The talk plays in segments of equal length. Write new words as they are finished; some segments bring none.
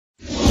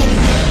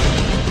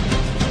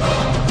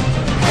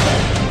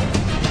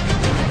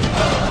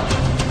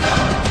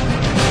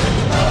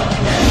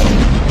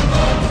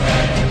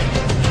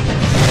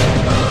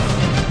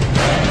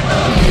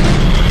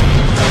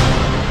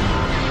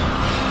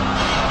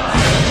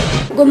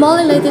Good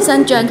morning, ladies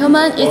and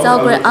gentlemen. It's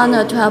our great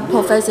honor to have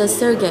Professor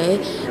Sergey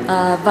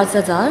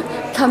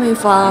Vatsadze coming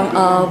from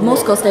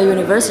Moscow State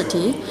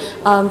University.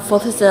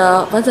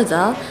 Professor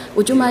Vatsadze,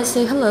 would you mind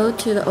say hello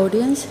to the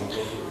audience?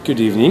 Good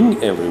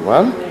evening,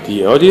 everyone,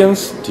 the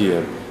audience,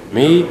 dear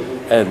me,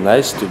 and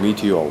nice to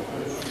meet you all.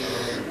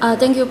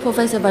 Thank you,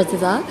 Professor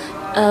Vatsadze.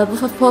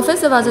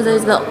 Professor Vatsadze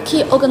is the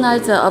key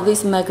organizer of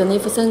this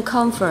magnificent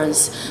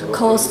conference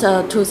called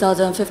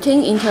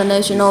 2015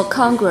 International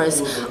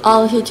Congress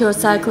on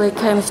Heterocyclic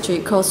Chemistry,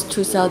 called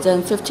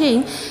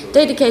 2015,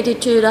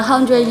 dedicated to the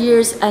 100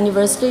 years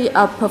anniversary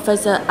of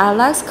Professor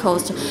Alex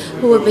Coast,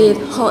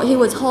 he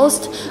was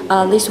host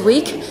this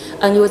week,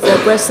 and it was a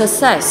great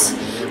success.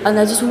 And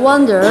I just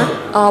wonder,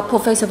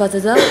 Professor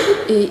Vatsadze,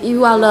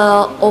 you are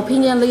the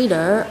opinion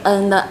leader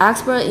and the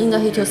expert in the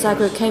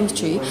heterocyclic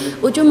chemistry.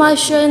 Would you mind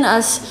sharing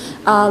us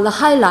the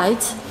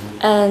highlights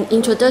and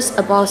introduce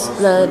about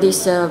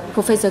this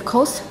Professor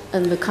Coast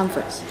and the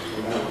conference?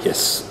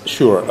 Yes,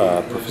 sure.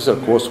 Professor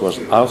Coast was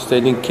an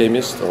outstanding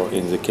chemist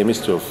in the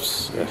chemistry of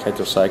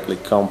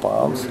heterocyclic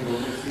compounds,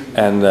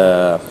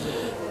 and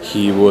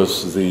he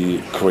was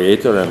the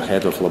creator and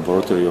head of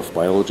laboratory of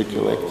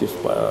biological active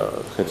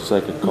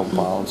heterocyclic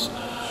compounds.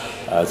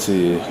 It's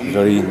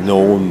very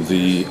known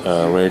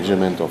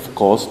regimen of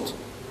Coast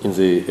in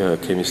the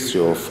chemistry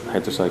of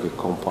heterocyclic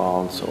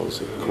compounds, or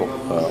the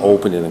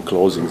opening and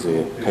closing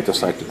the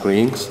heterocyclic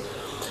rings.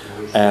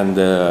 And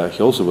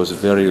he also was a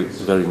very,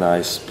 very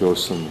nice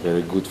person,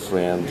 very good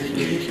friend.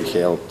 He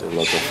helped a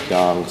lot of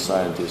young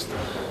scientists.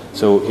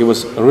 So he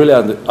was really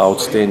an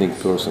outstanding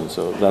person.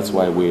 So that's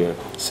why we're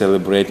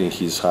celebrating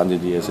his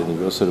 100 years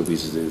anniversary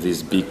with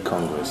this big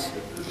congress.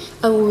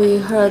 We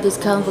heard this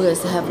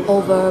congress have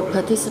over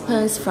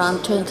participants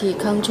from 20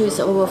 countries,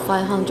 over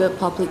 500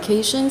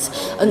 publications,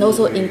 and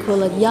also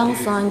included young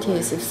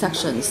scientists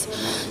sections.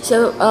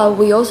 So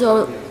we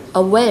also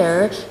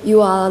aware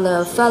you are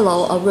the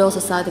fellow of Royal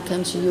Society of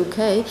Chemistry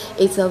UK.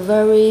 It's a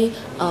very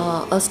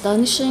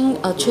astonishing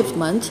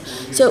achievement.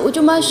 So would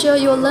you mind share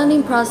your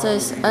learning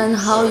process and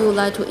how you would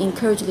like to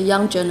encourage the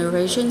young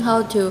generation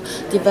how to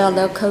develop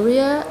their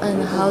career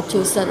and how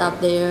to set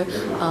up their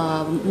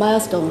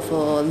milestone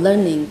for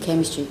learning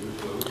chemistry?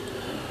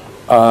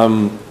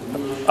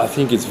 I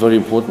think it's very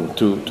important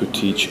to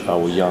teach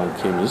our young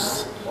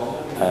chemists.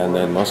 And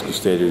at Moscow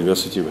State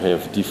University, we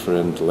have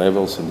different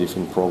levels and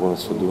different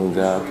programs for doing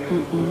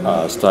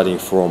that, starting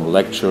from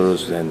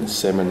lectures and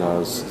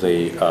seminars,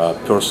 the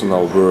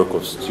personal work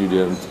of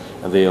students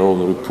and their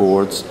own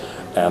reports.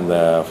 And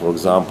for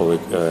example,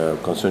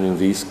 concerning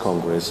this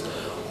congress,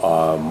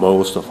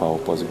 most of our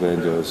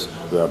postgraduates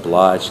were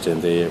obliged,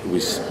 and they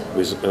with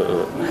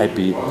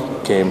happy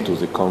came to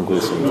the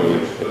congress, and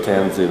they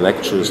attend the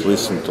lectures,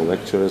 listen to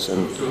lectures,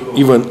 and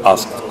even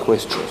asked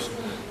questions.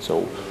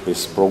 So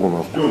this program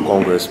of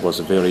Congress was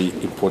very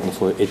important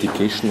for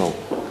educational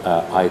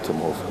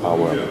item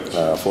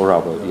of for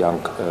our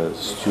young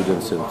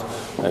students and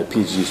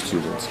PhD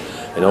students.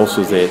 And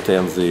also they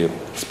attend the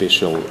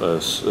special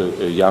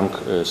young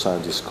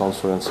scientist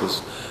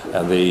conferences,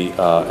 and they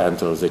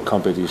enter the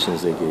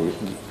competitions. They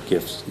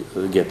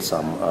get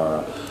some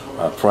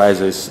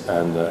prizes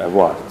and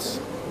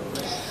awards.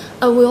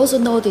 We also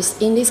noticed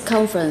in this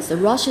conference, the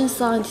Russian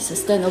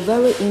scientists stand a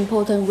very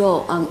important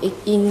role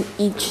in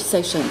each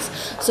section.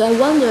 So I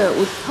wonder,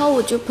 how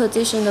would you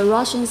position the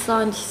Russian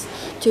scientists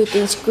to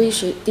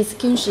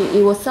distinguish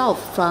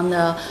yourself from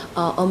the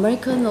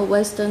American or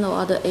Western or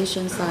other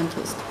Asian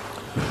scientists?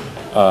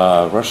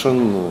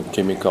 Russian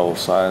chemical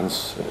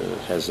science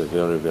has a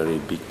very, very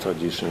big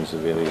traditions,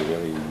 very,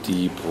 very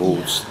deep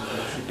roots,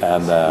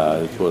 and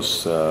it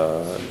was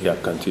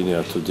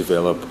continued to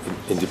develop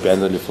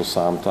independently for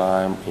some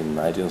time in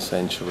 19th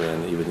century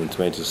and even in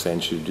 20th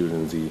century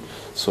during the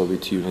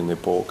Soviet Union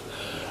epoch.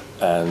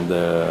 And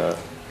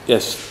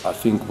yes, I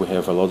think we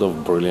have a lot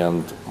of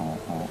brilliant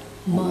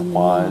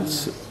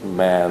minds,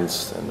 men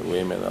and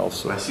women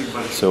also.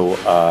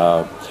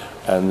 So.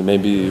 And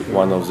maybe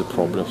one of the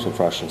problems of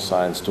Russian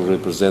science to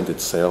represent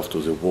itself to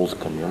the world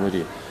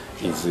community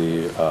is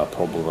the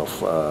problem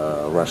of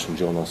Russian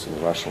journals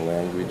in Russian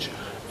language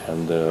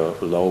and the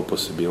low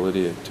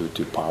possibility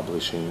to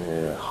publish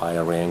in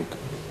higher rank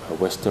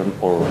Western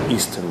or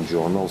Eastern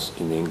journals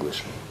in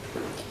English.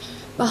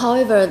 But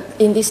however,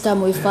 in this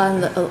time we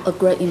find a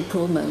great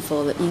improvement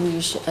for the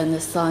English and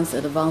the science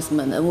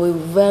advancement, and we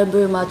very,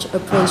 very much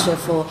appreciate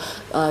for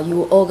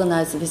you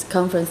organize this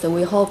conference. And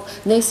we hope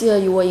next year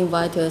you will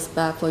invite us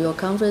back for your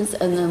conference,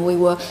 and then we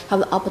will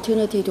have the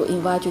opportunity to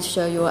invite you to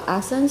share your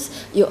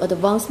essence, your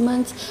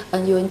advancement,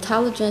 and your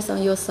intelligence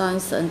on your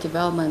science and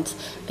development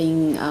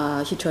in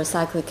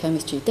heterocyclic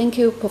chemistry. Thank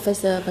you,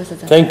 Professor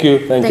Vatsadze. Thank you,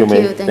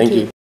 May. Thank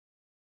you.